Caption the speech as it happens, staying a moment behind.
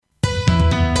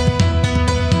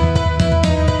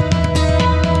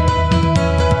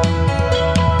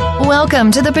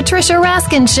Welcome to the Patricia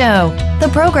Raskin Show,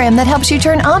 the program that helps you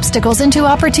turn obstacles into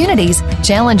opportunities,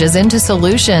 challenges into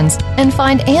solutions, and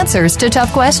find answers to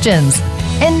tough questions.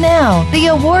 And now, the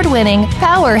award-winning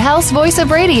powerhouse voice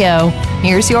of radio.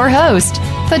 Here's your host,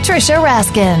 Patricia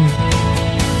Raskin.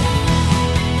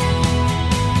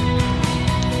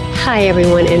 Hi,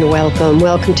 everyone, and welcome.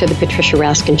 Welcome to the Patricia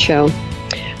Raskin Show.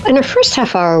 In our first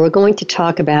half hour, we're going to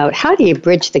talk about how do you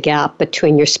bridge the gap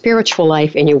between your spiritual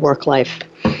life and your work life.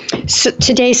 So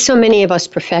today, so many of us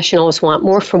professionals want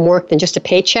more from work than just a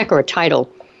paycheck or a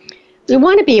title. We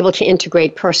want to be able to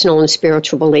integrate personal and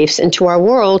spiritual beliefs into our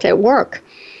world at work.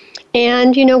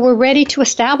 And, we're ready to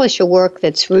establish a work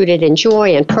that's rooted in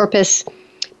joy and purpose,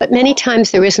 but many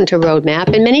times there isn't a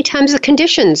roadmap, and many times the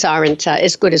conditions aren't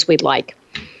as good as we'd like.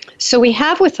 So we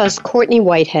have with us Kourtney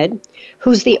Whitehead,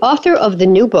 who's the author of the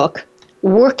new book,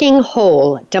 Working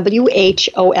Whole,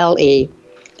 W-H-O-L-E,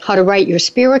 How to Write Your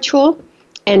Spiritual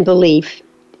and Belief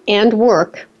and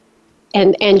Work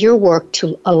and your work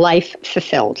to a life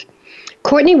fulfilled.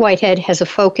 Kourtney Whitehead has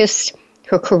focused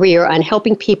her career on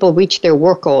helping people reach their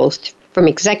work goals, from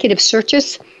executive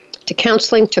searches to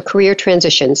counseling to career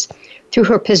transitions, through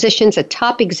her positions at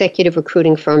top executive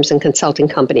recruiting firms and consulting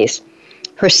companies.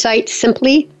 Her site,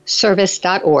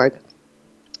 simplyservice.org,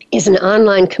 is an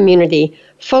online community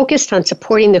focused on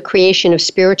supporting the creation of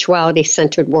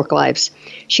spirituality-centered work lives.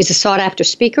 She's a sought-after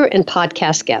speaker and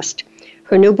podcast guest.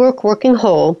 Her new book, Working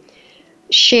Whole,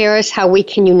 shares how we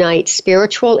can unite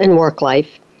spiritual and work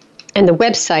life, and the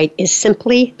website is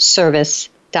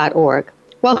simplyservice.org.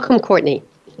 Welcome, Kourtney.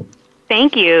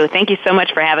 Thank you. Thank you so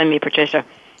much for having me, Patricia.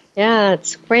 Yeah,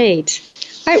 it's great.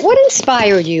 All right, what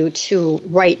inspired you to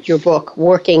write your book,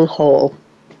 Working Whole?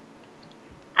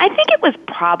 I think it was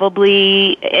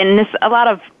probably, and a lot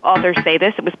of authors say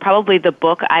this, it was probably the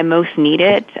book I most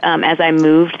needed as I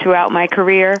moved throughout my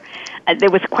career.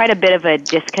 There was quite a bit of a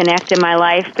disconnect in my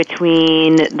life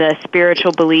between the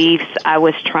spiritual beliefs I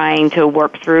was trying to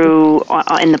work through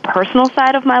in the personal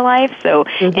side of my life, so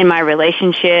in my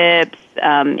relationships,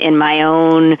 in my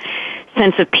own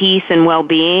sense of peace and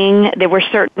well-being. There were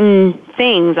certain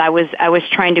things I was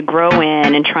trying to grow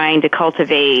in and trying to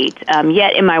cultivate.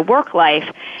 Yet in my work life,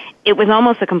 it was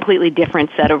almost a completely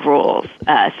different set of rules.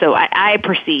 So I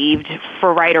perceived,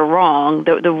 for right or wrong,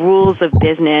 the rules of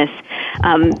business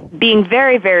being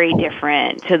very, very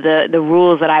different to the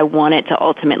rules that I wanted to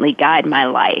ultimately guide my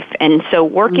life. And so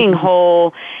Working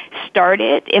Whole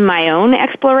started in my own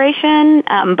exploration,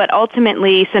 but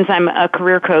ultimately, since I'm a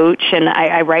career coach and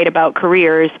I write about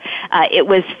careers, it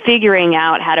was figuring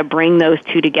out how to bring those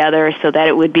two together so that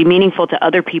it would be meaningful to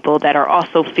other people that are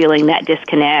also feeling that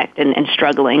disconnect and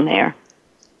struggling there.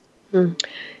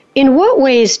 In what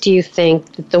ways do you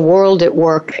think that the world at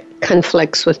work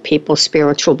conflicts with people's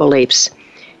spiritual beliefs?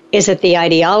 Is it the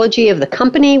ideology of the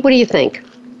company? What do you think?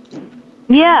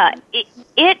 Yeah,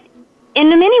 it in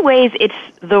many ways, it's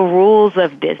the rules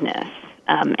of business.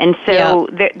 And so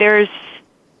there's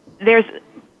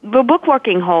the book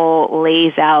Working Whole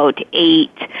lays out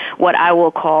 8 what I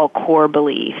will call core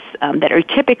beliefs that are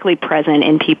typically present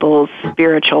in people's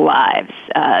spiritual lives.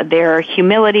 They're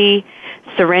humility,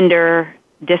 surrender,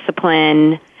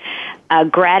 discipline,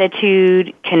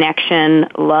 gratitude, connection,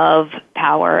 love,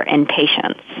 power, and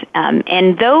patience.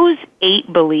 And those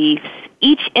 8 beliefs,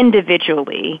 each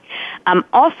individually,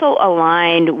 also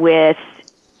aligned with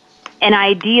an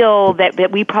ideal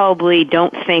that we probably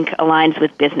don't think aligns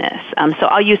with business. So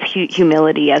I'll use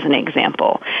humility as an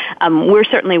example. We're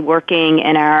certainly working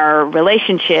in our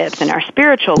relationships and our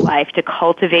spiritual life to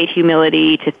cultivate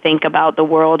humility, to think about the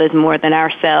world as more than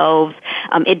ourselves.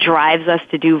 It drives us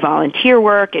to do volunteer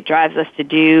work. It drives us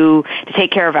to take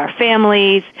care of our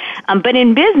families. But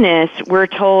in business, we're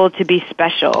told to be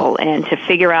special and to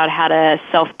figure out how to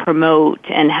self-promote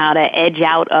and how to edge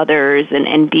out others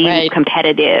and be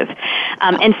competitive.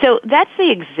 And so that's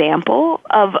the example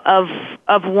of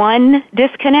one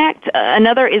disconnect.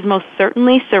 Another is most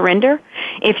certainly surrender.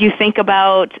 If you think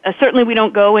about, certainly we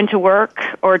don't go into work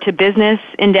or to business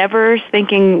endeavors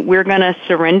thinking we're going to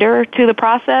surrender to the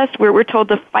process. We're told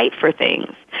to fight for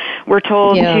things. We're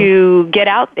told to get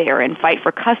out there and fight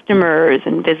for customers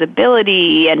and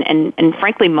visibility and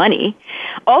frankly money,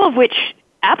 all of which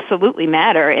absolutely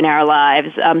matter in our lives.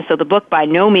 So the book by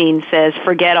no means says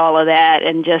forget all of that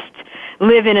and just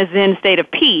live in a Zen state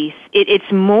of peace.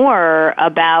 It's more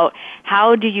about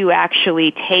how do you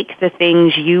actually take the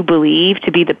things you believe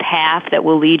to be the path that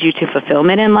will lead you to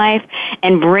fulfillment in life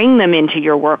and bring them into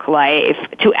your work life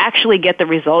to actually get the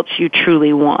results you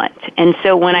truly want. And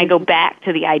so when I go back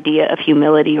to the idea of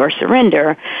humility or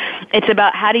surrender, it's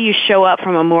about how do you show up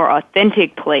from a more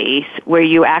authentic place where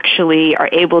you actually are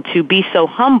able to be so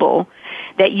humble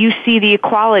that you see the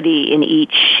equality in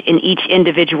each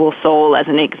individual soul, as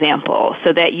an example,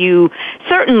 so that you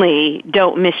certainly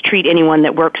don't mistreat anyone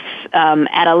that works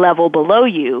at a level below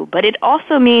you, but it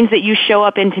also means that you show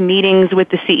up into meetings with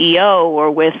the CEO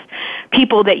or with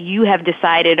people that you have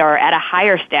decided are at a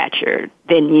higher stature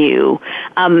than you.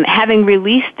 Having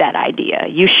released that idea,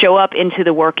 you show up into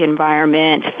the work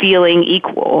environment feeling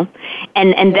equal,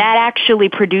 and that actually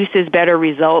produces better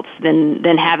results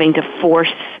than having to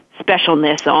force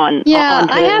specialness on. Yeah,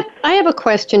 I have a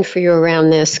question for you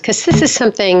around this, because this is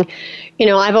something,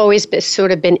 I've always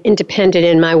been independent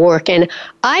in my work, and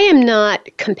I am not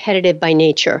competitive by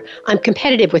nature. I'm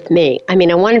competitive with me. I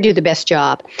want to do the best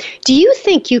job. Do you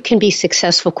think you can be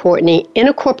successful, Kourtney, in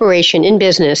a corporation, in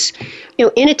business,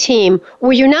 in a team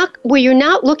where you're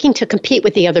not looking to compete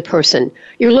with the other person?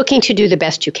 You're looking to do the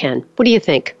best you can. What do you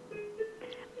think?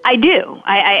 I do.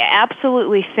 I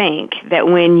absolutely think that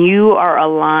when you are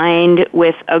aligned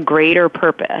with a greater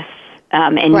purpose,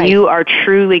 and right. You are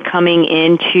truly coming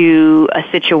into a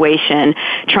situation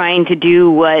trying to do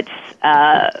what's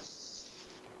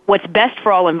best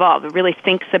for all involved. It really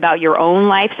thinks about your own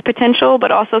life's potential, but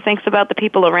also thinks about the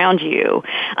people around you.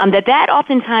 That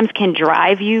oftentimes can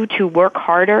drive you to work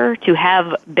harder, to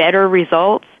have better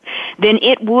results than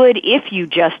it would if you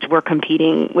just were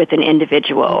competing with an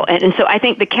individual. And so I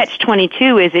think the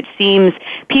catch-22 is it seems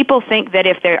people think that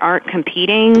if they aren't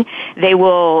competing, they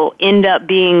will end up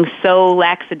being so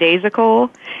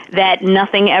lackadaisical that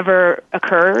nothing ever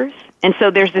occurs. And so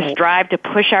there's this drive to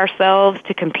push ourselves,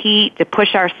 to compete, to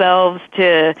push ourselves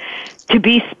to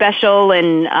be special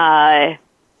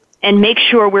and make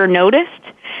sure we're noticed.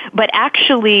 But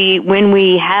actually, when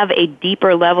we have a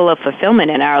deeper level of fulfillment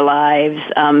in our lives,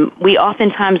 we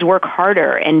oftentimes work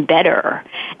harder and better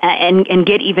and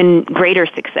get even greater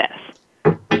success.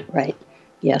 Right.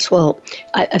 Yes. Well,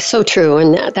 so true.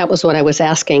 And that was what I was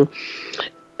asking.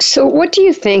 So what do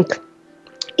you think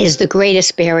is the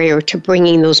greatest barrier to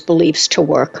bringing those beliefs to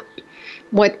work?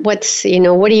 What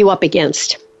are you up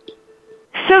against?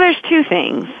 So there's two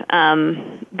things.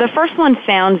 The first one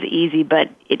sounds easy, but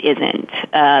it isn't.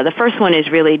 The first one is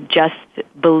really just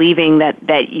believing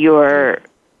that your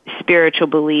spiritual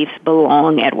beliefs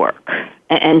belong at work.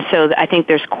 And so I think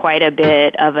there's quite a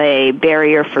bit of a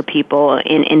barrier for people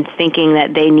in thinking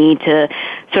that they need to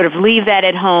sort of leave that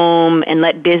at home and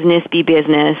let business be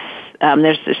business.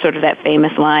 There's sort of that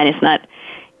famous line,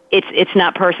 it's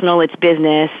not personal, it's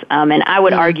business. And I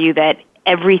would argue that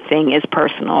everything is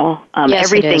personal. Yes,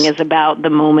 everything is about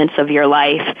the moments of your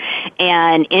life,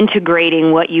 and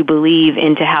integrating what you believe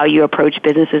into how you approach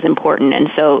business is important.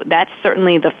 And so that's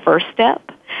certainly the first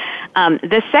step.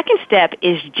 The second step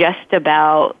is just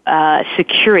about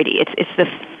security. It's the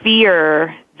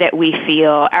fear that we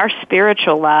feel. Our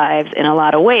spiritual lives, in a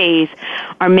lot of ways,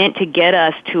 are meant to get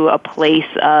us to a place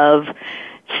of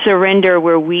surrender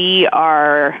where we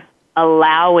are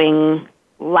allowing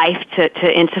life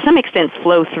to some extent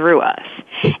flow through us.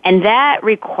 And that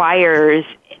requires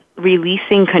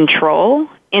releasing control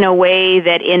in a way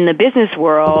that in the business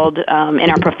world, in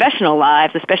our professional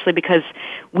lives, especially because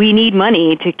we need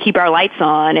money to keep our lights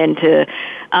on and to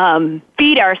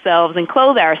feed ourselves and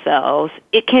clothe ourselves,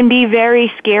 it can be very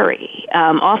scary.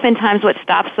 Oftentimes what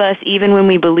stops us, even when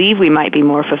we believe we might be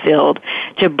more fulfilled,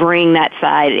 to bring that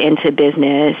side into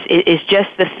business is just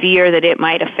the fear that it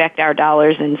might affect our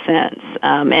dollars and cents.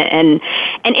 And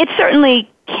it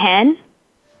certainly can.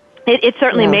 It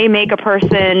certainly may make a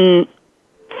person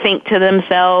think to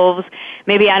themselves,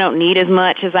 maybe I don't need as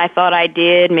much as I thought I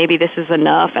did. Maybe this is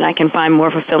enough and I can find more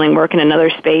fulfilling work in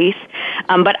another space.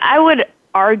 But I would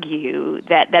argue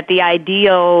that the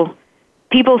ideal,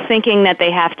 people thinking that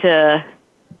they have to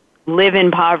live in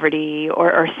poverty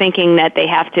or thinking that they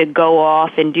have to go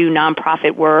off and do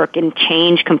nonprofit work and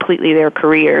change completely their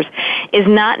careers is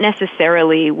not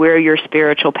necessarily where your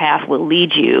spiritual path will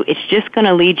lead you. It's just going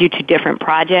to lead you to different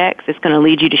projects. It's going to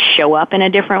lead you to show up in a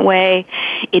different way.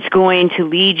 It's going to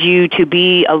lead you to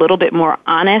be a little bit more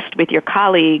honest with your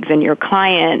colleagues and your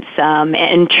clients,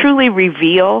 and truly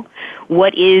reveal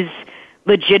what is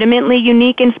legitimately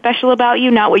unique and special about you,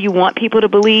 not what you want people to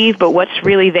believe, but what's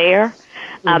really there.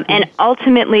 And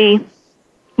ultimately,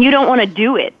 you don't want to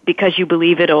do it because you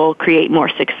believe it'll create more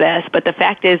success, but the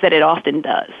fact is that it often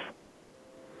does.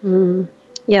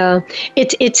 Yeah.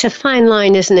 It's a fine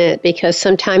line, isn't it? Because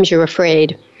sometimes you're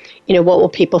afraid, what will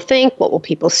people think? What will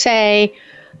people say?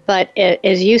 But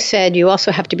as you said, you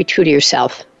also have to be true to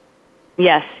yourself.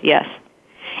 Yes.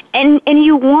 And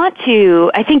you want to,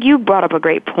 I think you brought up a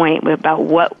great point about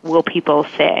what will people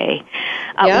say.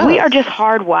 We are just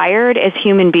hardwired as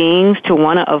human beings to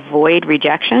want to avoid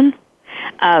rejection.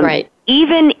 Right.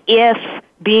 Even if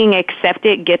being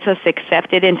accepted gets us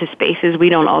accepted into spaces we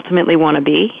don't ultimately want to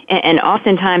be. And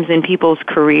oftentimes in people's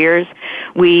careers,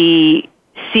 we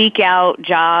seek out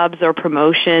jobs or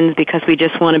promotions because we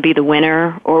just want to be the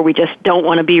winner, or we just don't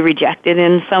want to be rejected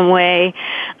in some way.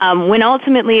 When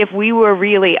ultimately, if we were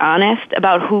really honest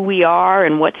about who we are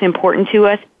and what's important to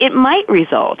us, it might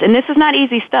result, and this is not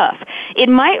easy stuff, it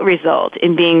might result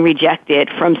in being rejected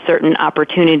from certain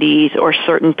opportunities or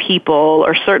certain people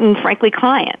or certain, frankly,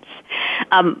 clients.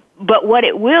 But what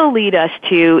it will lead us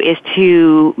to is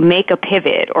to make a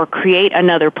pivot or create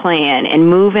another plan and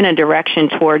move in a direction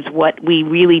towards what we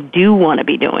really do want to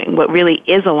be doing, what really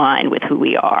is aligned with who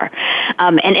we are.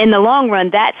 And in the long run,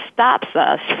 that stops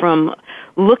us from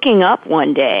looking up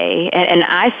one day, and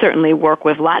I certainly work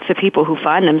with lots of people who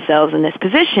find themselves in this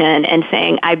position and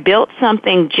saying, I built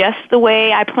something just the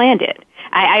way I planned it.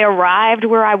 I arrived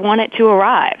where I wanted to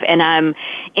arrive, and I'm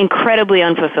incredibly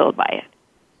unfulfilled by it.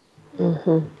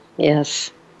 Mm-hmm.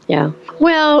 Yes. Yeah.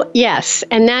 Well, yes.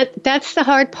 And that's the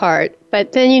hard part.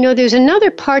 But then, there's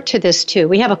another part to this, too.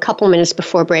 We have a couple minutes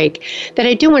before break that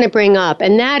I do want to bring up.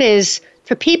 And that is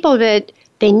for people that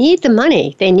they need the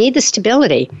money, they need the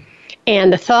stability.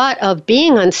 And the thought of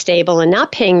being unstable and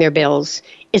not paying their bills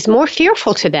is more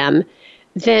fearful to them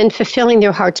than fulfilling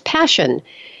their heart's passion.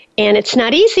 And it's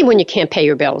not easy when you can't pay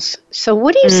your bills. So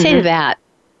what do you say to that?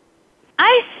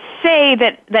 I say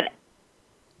that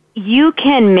you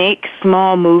can make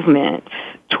small movements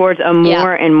towards a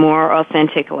more and more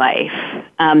authentic life.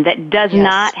 That does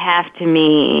not have to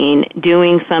mean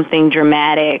doing something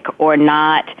dramatic or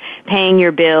not paying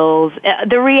your bills.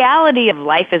 The reality of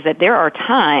life is that there are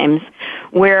times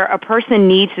where a person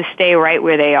needs to stay right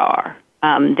where they are.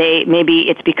 Maybe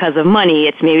it's because of money,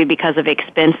 it's maybe because of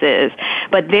expenses,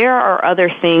 but there are other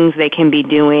things they can be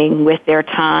doing with their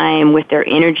time, with their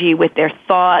energy, with their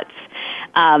thoughts,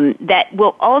 that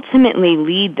will ultimately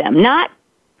lead them, not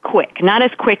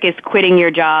as quick as quitting your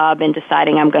job and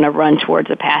deciding I'm going to run towards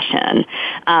a passion,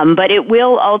 but it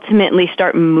will ultimately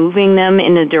start moving them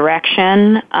in the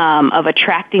direction of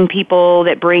attracting people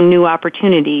that bring new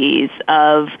opportunities,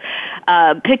 of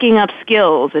picking up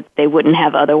skills that they wouldn't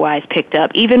have otherwise picked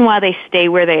up, even while they stay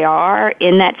where they are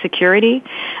in that security.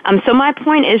 So my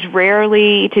point is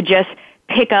rarely to just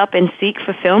pick up and seek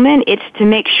fulfillment. It's to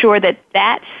make sure that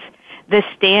that's the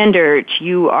standard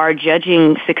you are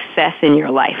judging success in your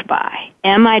life by.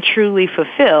 Am I truly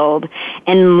fulfilled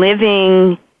and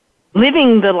living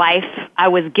the life I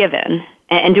was given?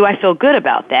 And do I feel good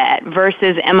about that?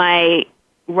 Versus am I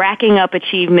racking up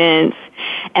achievements?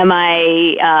 Am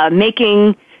I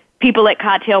making people at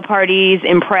cocktail parties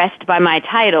impressed by my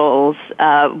titles,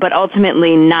 but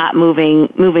ultimately not moving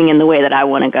in the way that I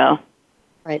want to go?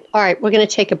 Right. All right. We're going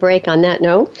to take a break on that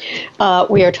note.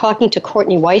 We are talking to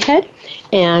Kourtney Whitehead,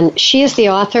 and she is the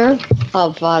author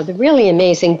of the really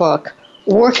amazing book,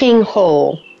 Working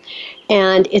Whole.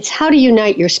 And it's how to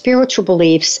unite your spiritual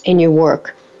beliefs and your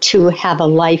work to have a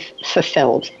life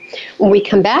fulfilled. When we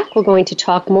come back, we're going to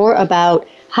talk more about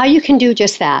how you can do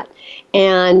just that,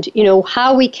 and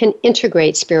how we can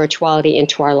integrate spirituality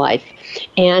into our life,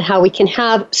 and how we can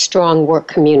have strong work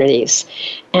communities,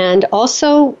 and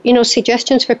also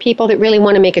suggestions for people that really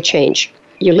want to make a change.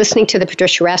 You're listening to the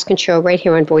Patricia Raskin Show right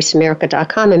here on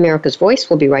VoiceAmerica.com, America's Voice.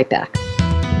 We'll be right back.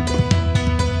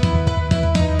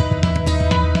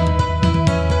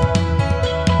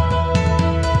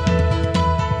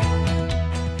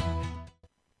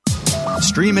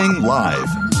 Streaming live,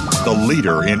 the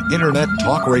leader in Internet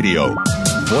talk radio,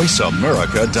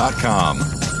 VoiceAmerica.com.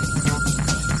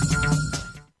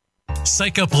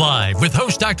 Psych Up Live with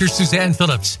host Dr. Suzanne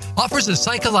Phillips offers a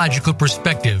psychological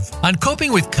perspective on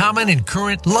coping with common and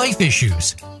current life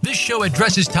issues. This show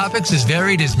addresses topics as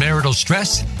varied as marital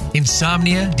stress,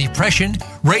 insomnia, depression,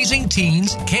 raising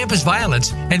teens, campus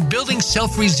violence, and building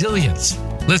self-resilience.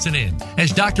 Listen in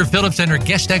as Dr. Phillips and her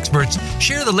guest experts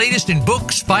share the latest in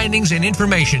books, findings, and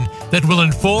information that will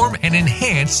inform and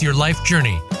enhance your life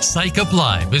journey. Psych Up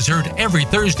Live is heard every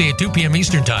Thursday at 2 p.m.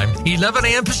 Eastern Time, 11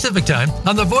 a.m. Pacific Time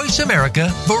on the Voice America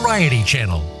Variety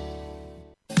Channel.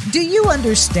 Do you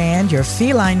understand your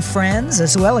feline friends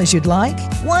as well as you'd like?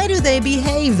 Why do they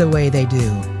behave the way they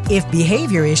do? If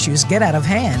behavior issues get out of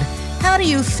hand, how do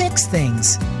you fix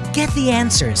things? Get the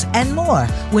answers and more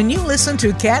when you listen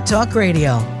to Cat Talk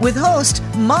Radio with host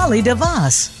Molly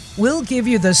DeVos. We'll give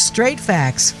you the straight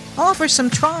facts, offer some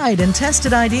tried and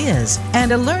tested ideas,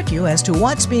 and alert you as to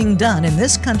what's being done in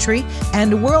this country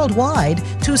and worldwide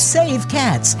to save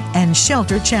cats and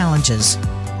shelter challenges.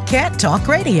 Cat Talk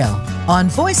Radio on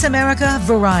Voice America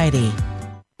Variety.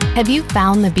 Have you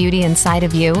found the beauty inside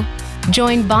of you?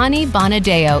 Join Bonnie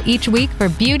Bonadeo each week for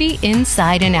Beauty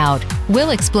Inside and Out.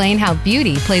 We'll explain how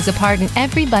beauty plays a part in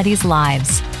everybody's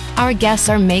lives. Our guests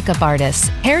are makeup artists,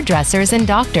 hairdressers, and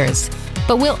doctors.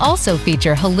 But we'll also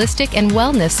feature holistic and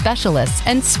wellness specialists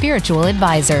and spiritual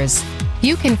advisors.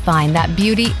 You can find that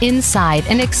beauty inside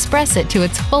and express it to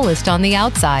its fullest on the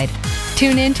outside.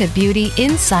 Tune in to Beauty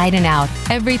Inside and Out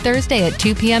every Thursday at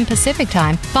 2 p.m. Pacific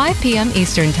Time, 5 p.m.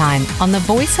 Eastern Time on the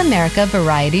Voice America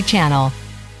Variety Channel.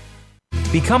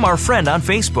 Become our friend on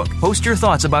Facebook. Post your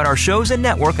thoughts about our shows and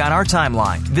network on our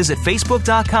timeline. Visit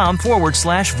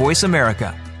facebook.com/Voice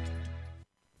America.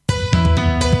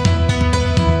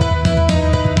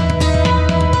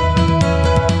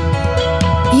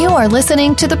 You are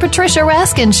listening to The Patricia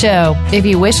Raskin Show. If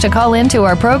you wish to call into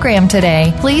our program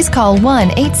today, please call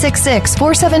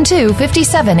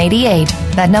 1-866-472-5788.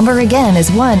 That number again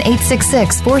is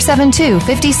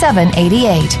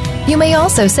 1-866-472-5788. You may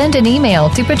also send an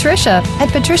email to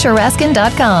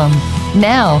patricia@patriciaraskin.com.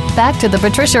 Now, back to The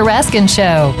Patricia Raskin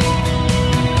Show.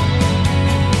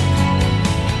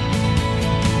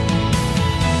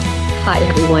 Hi,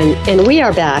 everyone, and we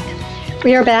are back.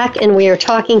 We are back, and we are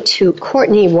talking to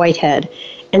Kourtney Whitehead,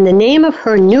 and the name of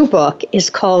her new book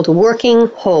is called Working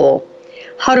Whole: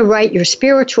 How to Write Your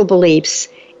Spiritual Beliefs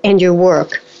and Your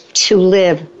Work to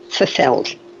Live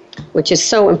Fulfilled, which is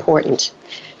so important.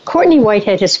 Kourtney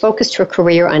Whitehead has focused her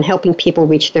career on helping people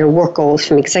reach their work goals,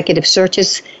 from executive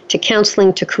searches to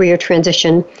counseling to career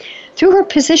transition, through her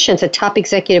positions at top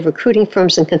executive recruiting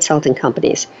firms and consulting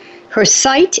companies. Her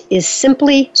site is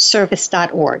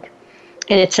simplyservice.org.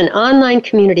 And it's an online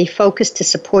community focused to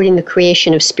supporting the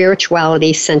creation of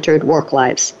spirituality-centered work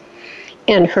lives.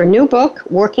 And her new book,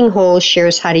 Working Whole,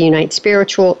 shares how to unite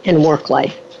spiritual and work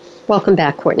life. Welcome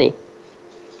back, Kourtney.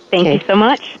 Thank you so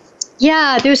much.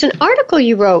 Yeah, there's an article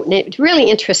you wrote, and it really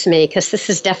interests me because this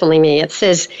is definitely me. It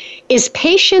says, "Is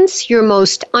patience your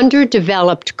most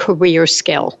underdeveloped career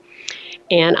skill?"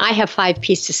 And I have 5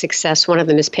 P's to success. One of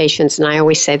them is patience, and I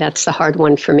always say that's the hard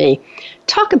one for me.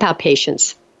 Talk about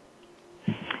patience.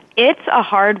 It's a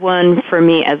hard one for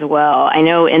me as well. I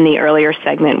know in the earlier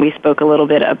segment we spoke a little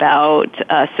bit about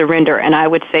surrender, and I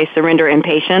would say surrender and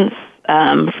patience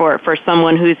for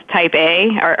someone who's type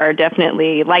A are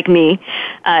definitely, like me,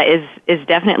 is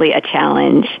definitely a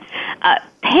challenge.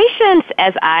 Patience,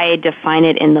 as I define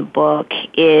it in the book,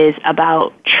 is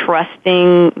about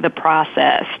trusting the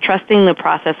process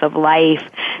of life,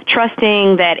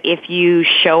 trusting that if you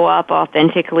show up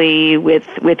authentically with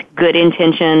good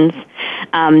intentions,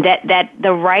 that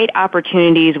the right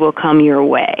opportunities will come your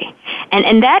way.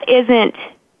 And that isn't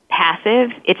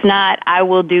passive. It's not, I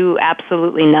will do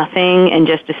absolutely nothing and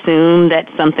just assume that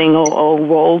something will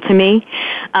roll to me.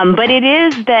 But it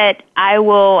is that I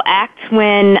will act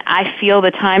when I feel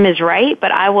the time is right,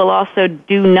 but I will also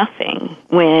do nothing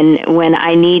when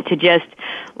I need to just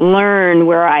learn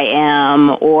where I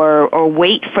am or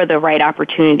wait for the right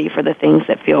opportunity for the things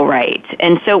that feel right.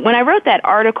 And so when I wrote that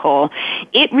article,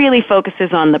 it really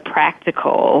focuses on the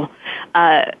practical.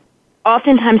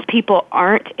 Oftentimes people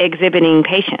aren't exhibiting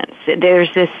patience.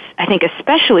 There's this, I think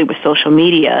especially with social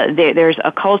media, there's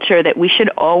a culture that we should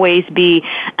always be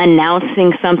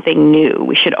announcing something new.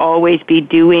 We should always be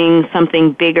doing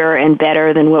something bigger and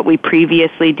better than what we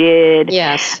previously did.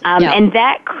 Yes. And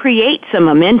that creates a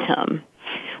momentum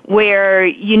where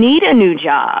you need a new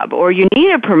job or you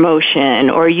need a promotion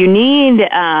or you need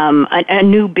a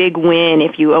new big win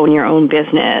if you own your own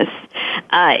business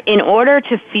in order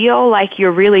to feel like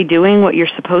you're really doing what you're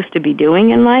supposed to be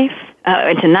doing in life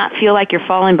and to not feel like you're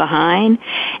falling behind.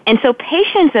 And so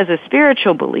patience as a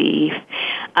spiritual belief,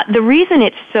 the reason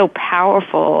it's so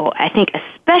powerful, I think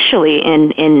especially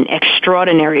in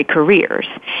extraordinary careers,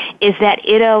 is that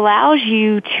it allows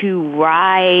you to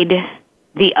ride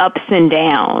the ups and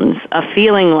downs of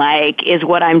feeling like, is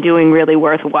what I'm doing really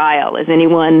worthwhile? Is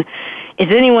anyone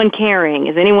caring?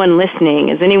 Is anyone listening?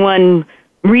 Is anyone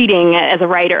reading as a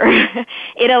writer?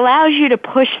 It allows you to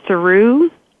push through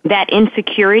that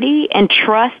insecurity and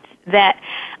trust that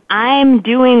I'm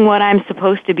doing what I'm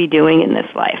supposed to be doing in this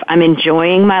life. I'm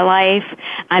enjoying my life.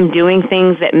 I'm doing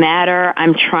things that matter.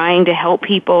 I'm trying to help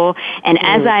people. And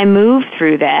as I move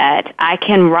through that, I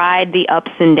can ride the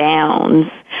ups and downs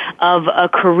of a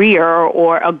career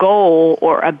or a goal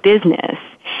or a business.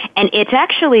 And it's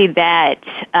actually that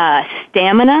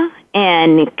stamina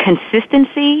and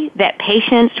consistency that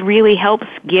patience really helps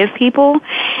give people.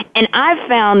 And I've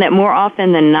found that more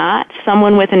often than not,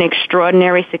 someone with an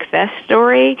extraordinary success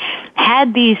story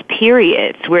had these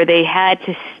periods where they had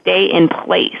to stay in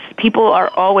place. People are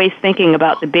always thinking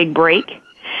about the big break.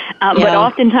 But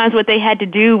oftentimes what they had to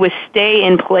do was stay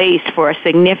in place for a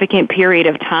significant period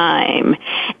of time.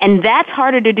 And that's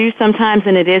harder to do sometimes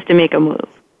than it is to make a move.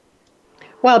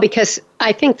 Well, because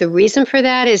I think the reason for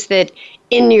that is that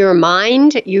in your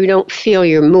mind, you don't feel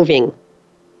you're moving.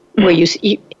 Where you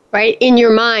right? In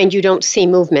your mind, you don't see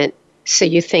movement, so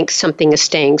you think something is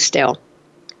staying still,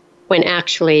 when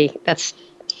actually that's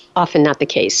often not the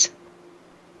case.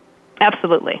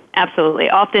 Absolutely, absolutely.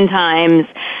 Oftentimes,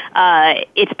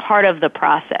 it's part of the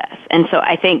process. And so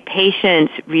I think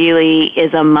patience really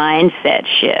is a mindset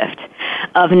shift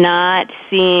of not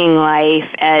seeing life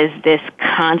as this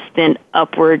constant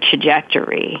upward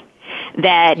trajectory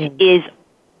that is,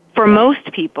 for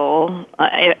most people,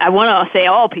 I want to say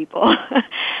all people,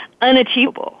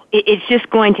 unachievable. It's just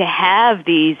going to have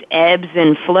these ebbs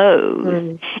and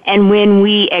flows. And when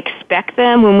we expect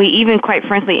them, when we even quite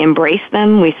frankly embrace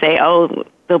them, we say, oh,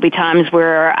 there'll be times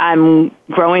where I'm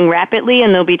growing rapidly,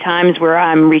 and there'll be times where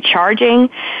I'm recharging.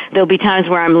 There'll be times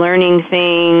where I'm learning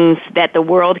things that the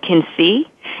world can see.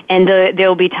 And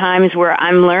there'll be times where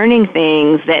I'm learning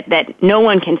things that no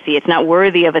one can see. It's not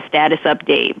worthy of a status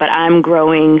update, but I'm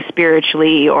growing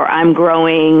spiritually, or I'm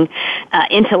growing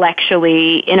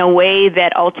intellectually in a way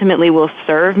that ultimately will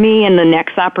serve me in the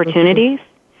next opportunities.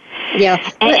 Yeah,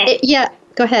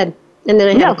 go ahead. And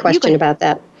then I have a question about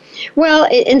that. Well,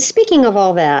 and speaking of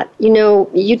all that,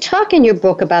 you talk in your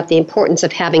book about the importance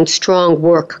of having strong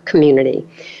work community.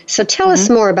 So tell us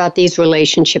more about these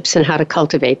relationships and how to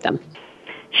cultivate them.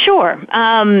 Sure.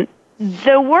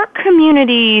 The work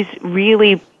communities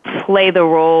really play the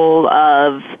role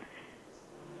of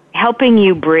helping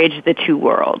you bridge the two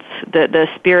worlds, the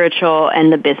spiritual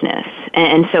and the business.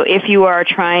 And so if you are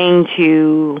trying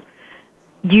to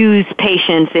use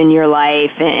patience in your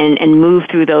life and move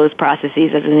through those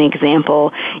processes, as an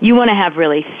example, you want to have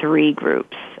really three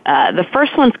groups. The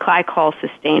first one's I call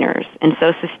sustainers. And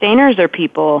so sustainers are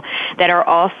people that are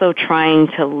also trying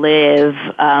to live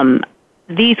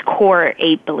these core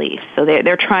 8 beliefs. So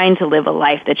they're trying to live a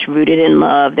life that's rooted in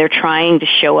love. They're trying to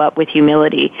show up with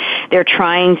humility. They're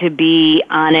trying to be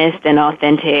honest and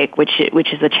authentic, which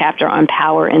is a chapter on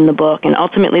power in the book. And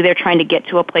ultimately, they're trying to get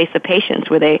to a place of patience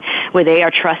where they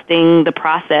are trusting the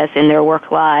process in their work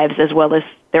lives as well as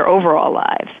their overall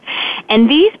lives. And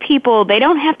these people, they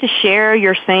don't have to share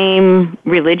your same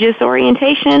religious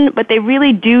orientation, but they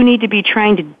really do need to be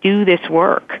trying to do this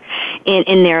work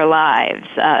in their lives.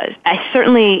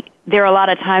 There are a lot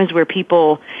of times where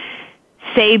people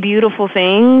say beautiful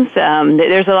things.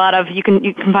 There's a lot of, you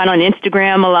can find on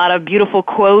Instagram a lot of beautiful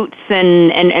quotes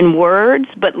and words,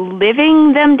 but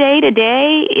living them day to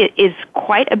day is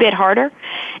quite a bit harder.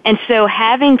 And so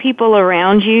having people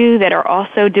around you that are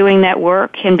also doing that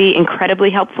work can be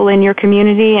incredibly helpful in your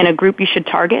community and a group you should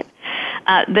target.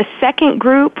 The second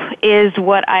group is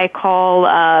what I call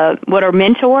what are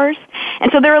mentors.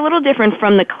 And so they're a little different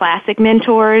from the classic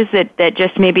mentors that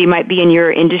just maybe might be in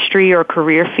your industry or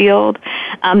career field.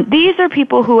 These are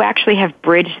people who actually have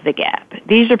bridged the gap.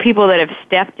 These are people that have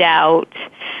stepped out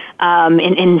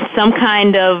in some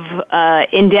kind of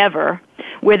endeavor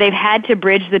where they've had to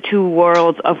bridge the two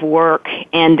worlds of work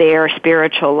and their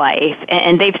spiritual life,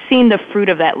 and they've seen the fruit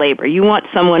of that labor. You want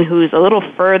someone who's a little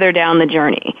further down the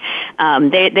journey.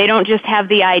 They don't just have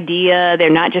the idea,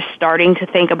 they're not just starting to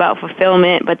think about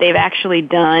fulfillment, but they've actually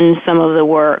done some of the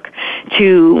work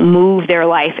to move their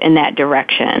life in that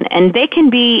direction. And they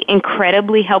can be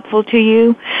incredibly helpful to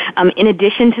you. In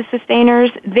addition to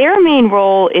sustainers, their main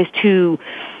role is to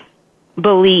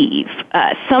believe.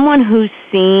 Someone who's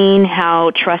seen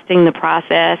how trusting the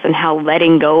process and how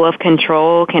letting go of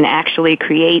control can actually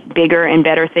create bigger and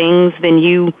better things than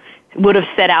you would have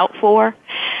set out for.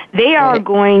 They are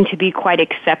going to be quite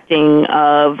accepting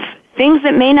of things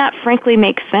that may not frankly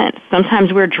make sense.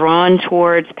 Sometimes we're drawn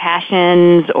towards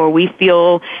passions, or we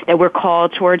feel that we're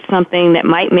called towards something that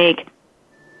might make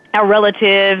our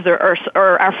relatives or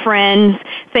our friends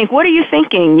think, what are you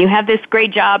thinking? You have this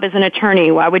great job as an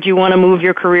attorney. Why would you want to move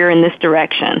your career in this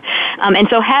direction? And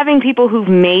so having people who've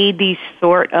made these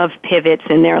sort of pivots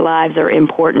in their lives are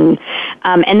important.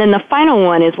 And then the final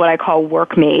one is what I call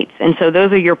workmates. And so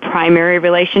those are your primary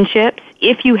relationships,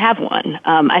 if you have one.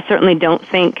 I certainly don't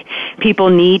think people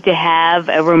need to have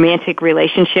a romantic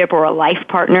relationship or a life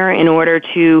partner in order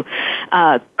to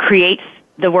create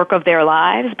the work of their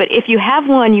lives. But if you have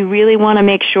one, you really want to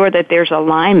make sure that there's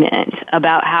alignment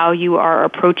about how you are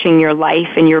approaching your life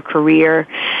and your career.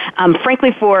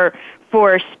 Frankly, for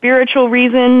spiritual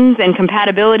reasons and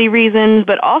compatibility reasons,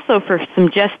 but also for some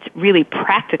just really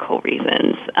practical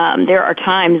reasons. There are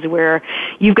times where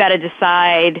you've got to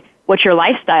decide what your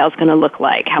lifestyle is going to look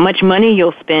like, how much money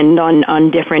you'll spend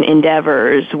on different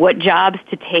endeavors, what jobs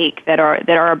to take that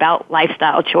are about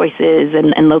lifestyle choices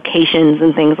and locations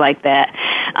and things like that.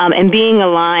 And being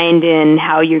aligned in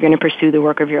how you're going to pursue the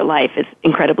work of your life is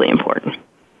incredibly important.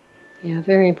 Yeah,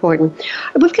 very important.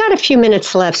 We've got a few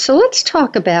minutes left, so let's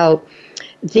talk about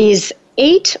these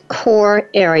 8 core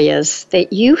areas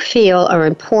that you feel are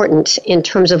important in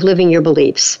terms of living your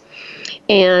beliefs.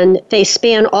 And they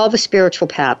span all the spiritual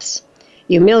paths: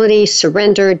 humility,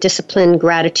 surrender, discipline,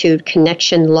 gratitude,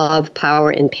 connection, love,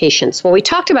 power, and patience. Well, we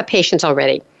talked about patience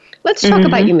already. Let's talk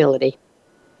about humility.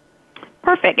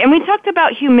 Perfect. And we talked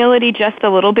about humility just a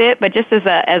little bit, but just as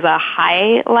a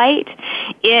highlight,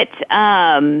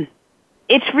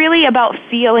 it's really about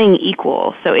feeling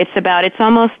equal. So it's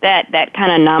almost that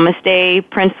kind of namaste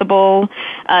principle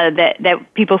that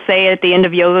people say at the end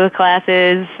of yoga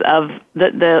classes of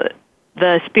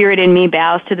the spirit in me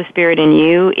bows to the spirit in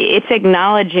you. It's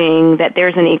acknowledging that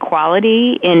there's an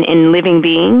equality in living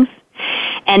beings,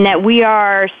 and that we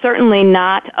are certainly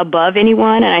not above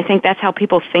anyone. And I think that's how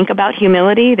people think about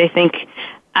humility. They think,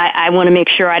 I want to make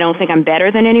sure I don't think I'm better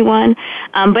than anyone.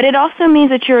 But it also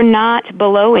means that you're not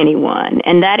below anyone.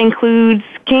 And that includes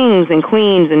kings and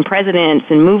queens and presidents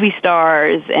and movie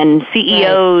stars and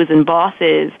CEOs and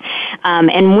bosses.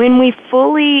 And when we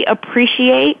fully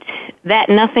appreciate that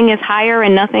nothing is higher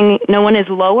and no one is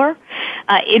lower,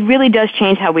 it really does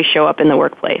change how we show up in the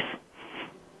workplace.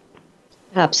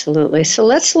 Absolutely. So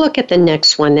let's look at the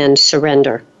next one then,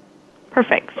 surrender.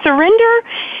 Perfect. Surrender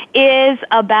is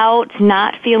about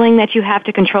not feeling that you have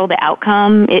to control the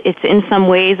outcome. It's in some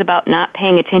ways about not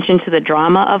paying attention to the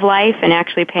drama of life and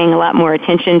actually paying a lot more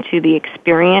attention to the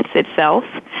experience itself,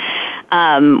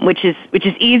 which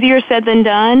is easier said than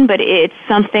done, but it's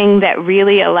something that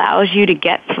really allows you to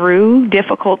get through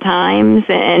difficult times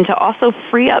and to also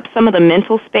free up some of the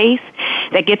mental space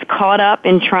that gets caught up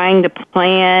in trying to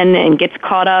plan and gets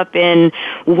caught up in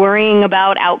worrying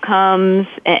about outcomes.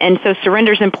 And so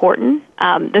surrender is important.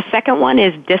 The second one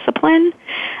is discipline.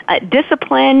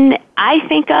 Discipline, I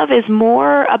think of as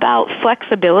more about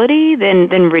flexibility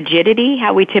than rigidity,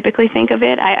 how we typically think of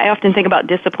it. I often think about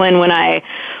discipline when I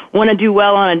want to do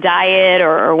well on a diet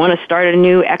or want to start a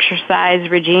new exercise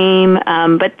regime.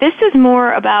 But this is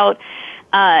more about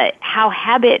how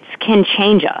habits can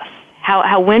change us.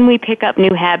 How when we pick up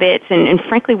new habits, and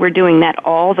frankly, we're doing that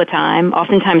all the time.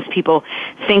 Oftentimes people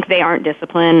think they aren't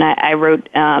disciplined. I wrote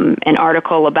an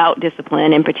article about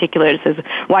discipline in particular. It says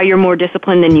why you're more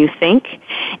disciplined than you think.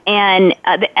 And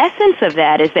the essence of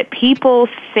that is that people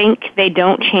think they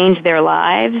don't change their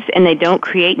lives and they don't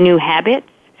create new habits.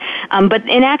 But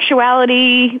in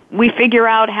actuality, we figure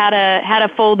out how to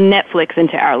fold Netflix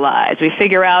into our lives. We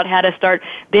figure out how to start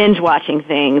binge watching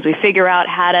things. We figure out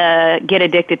how to get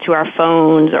addicted to our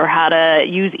phones or how to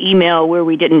use email where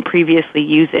we didn't previously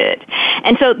use it.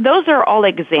 And so those are all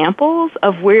examples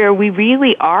of where we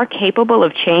really are capable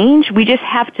of change. We just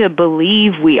have to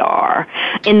believe we are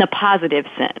in the positive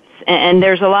sense. And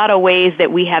there's a lot of ways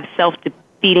that we have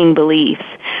self-defeating beliefs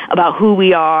about who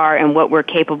we are and what we're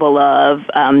capable of,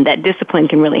 that discipline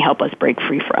can really help us break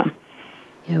free from.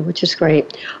 Yeah, which is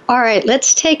great. All right,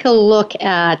 let's take a look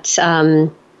at,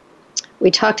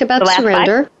 we talked about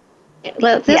surrender.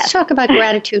 Let's talk about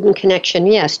gratitude and connection.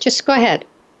 Yes, just go ahead.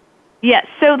 Yes,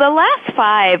 so the last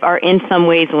 5 are in some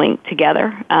ways linked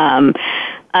together.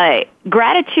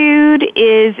 Gratitude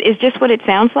is just what it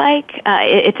sounds like.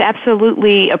 It's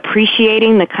absolutely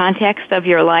appreciating the context of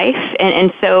your life,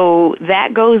 and so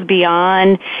that goes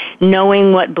beyond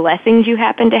knowing what blessings you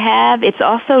happen to have. It's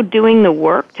also doing the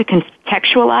work to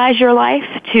contextualize your life,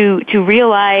 to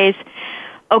realize,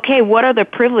 okay, what are the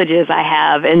privileges I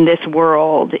have in this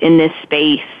world, in this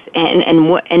space,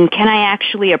 and can I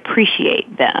actually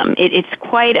appreciate them? It's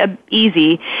quite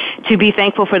easy to be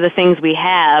thankful for the things we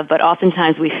have, but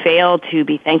oftentimes we fail to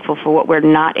be thankful for what we're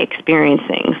not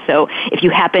experiencing. So if you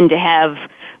happen to have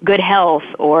good health,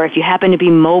 or if you happen to be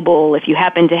mobile, if you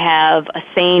happen to have a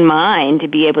sane mind to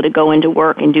be able to go into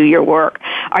work and do your work,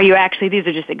 are you actually, these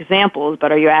are just examples,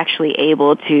 but are you actually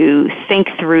able to think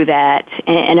through that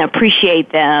and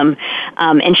appreciate them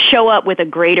and show up with a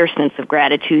greater sense of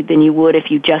gratitude than you would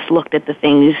if you just looked at the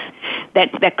things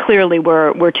that clearly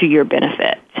were to your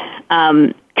benefit?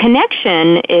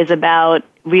 Connection is about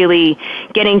really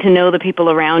getting to know the people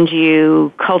around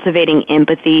you, cultivating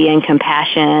empathy and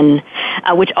compassion,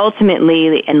 which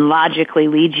ultimately and logically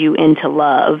leads you into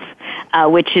love,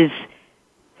 which is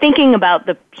thinking about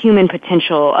the human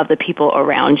potential of the people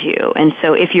around you. And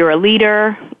so if you're a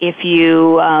leader, if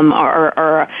you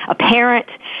are a parent,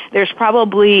 there's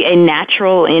probably a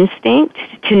natural instinct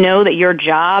to know that your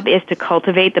job is to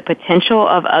cultivate the potential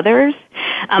of others.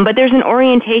 But there's an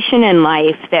orientation in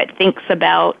life that thinks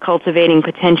about cultivating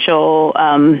potential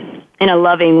in a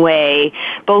loving way,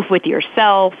 both with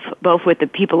yourself, both with the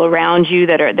people around you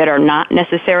that are not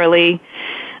necessarily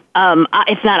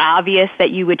it's not obvious that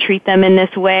you would treat them in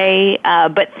this way,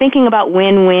 but thinking about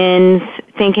win-wins,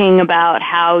 thinking about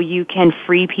how you can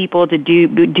free people to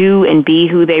do and be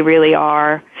who they really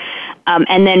are,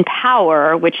 and then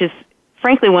power, which is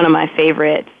frankly one of my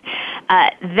favorites,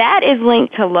 that is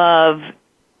linked to love,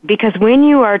 because when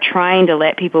you are trying to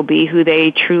let people be who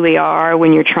they truly are,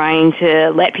 when you're trying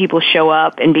to let people show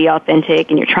up and be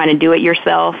authentic and you're trying to do it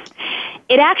yourself,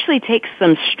 it actually takes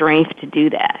some strength to do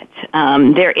that.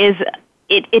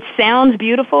 It sounds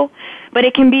beautiful, but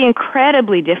it can be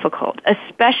incredibly difficult,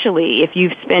 especially if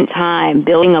you've spent time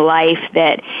building a life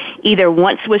that either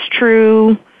once was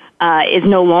true, is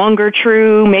no longer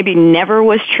true, maybe never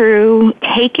was true.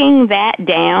 Taking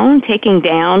down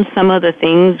some of the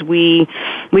things we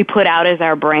put out as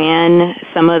our brand,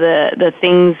 some of the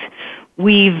things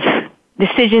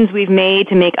decisions we've made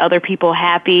to make other people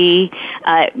happy,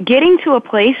 getting to a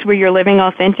place where you're living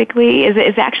authentically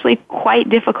is actually quite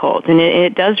difficult, and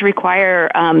it does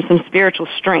require some spiritual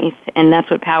strength, and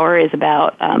that's what power is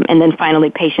about. And then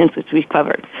finally, patience, which we've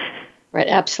covered. Right,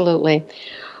 absolutely.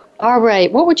 All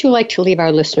right, what would you like to leave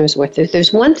our listeners with? If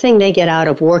there's one thing they get out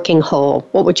of working whole,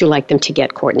 what would you like them to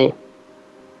get, Kourtney?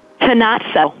 To not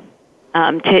settle.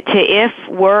 If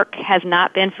work has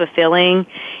not been fulfilling,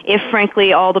 if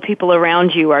frankly all the people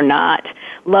around you are not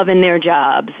loving their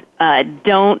jobs,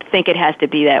 don't think it has to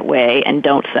be that way, and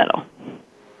don't settle.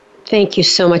 Thank you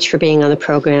so much for being on the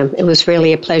program. It was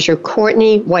really a pleasure.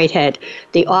 Kourtney Whitehead,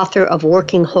 the author of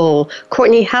Working Whole.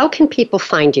 Kourtney, how can people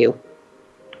find you?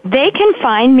 They can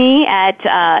find me at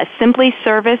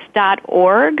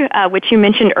simplyservice.org, which you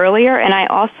mentioned earlier, and I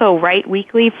also write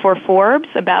weekly for Forbes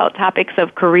about topics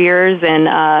of careers and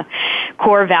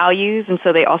core values, and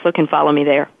so they also can follow me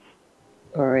there.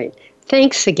 All right.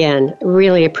 Thanks again.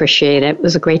 Really appreciate it. It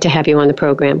was great to have you on the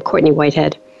program, Kourtney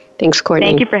Whitehead. Thanks, Kourtney.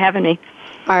 Thank you for having me.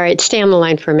 All right, stay on the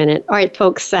line for a minute. All right,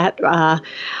 folks, we have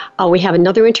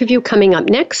another interview coming up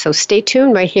next, so stay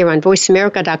tuned right here on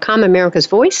voiceamerica.com, America's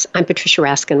Voice. I'm Patricia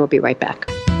Raskin. We'll be right back.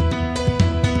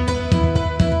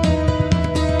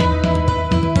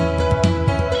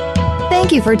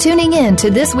 Thank you for tuning in to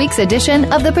this week's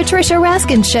edition of The Patricia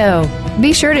Raskin Show.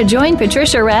 Be sure to join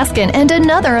Patricia Raskin and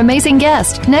another amazing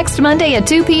guest next Monday at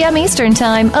 2 p.m. Eastern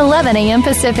Time, 11 a.m.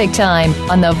 Pacific Time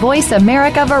on the Voice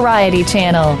America Variety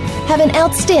Channel. Have an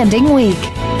outstanding week.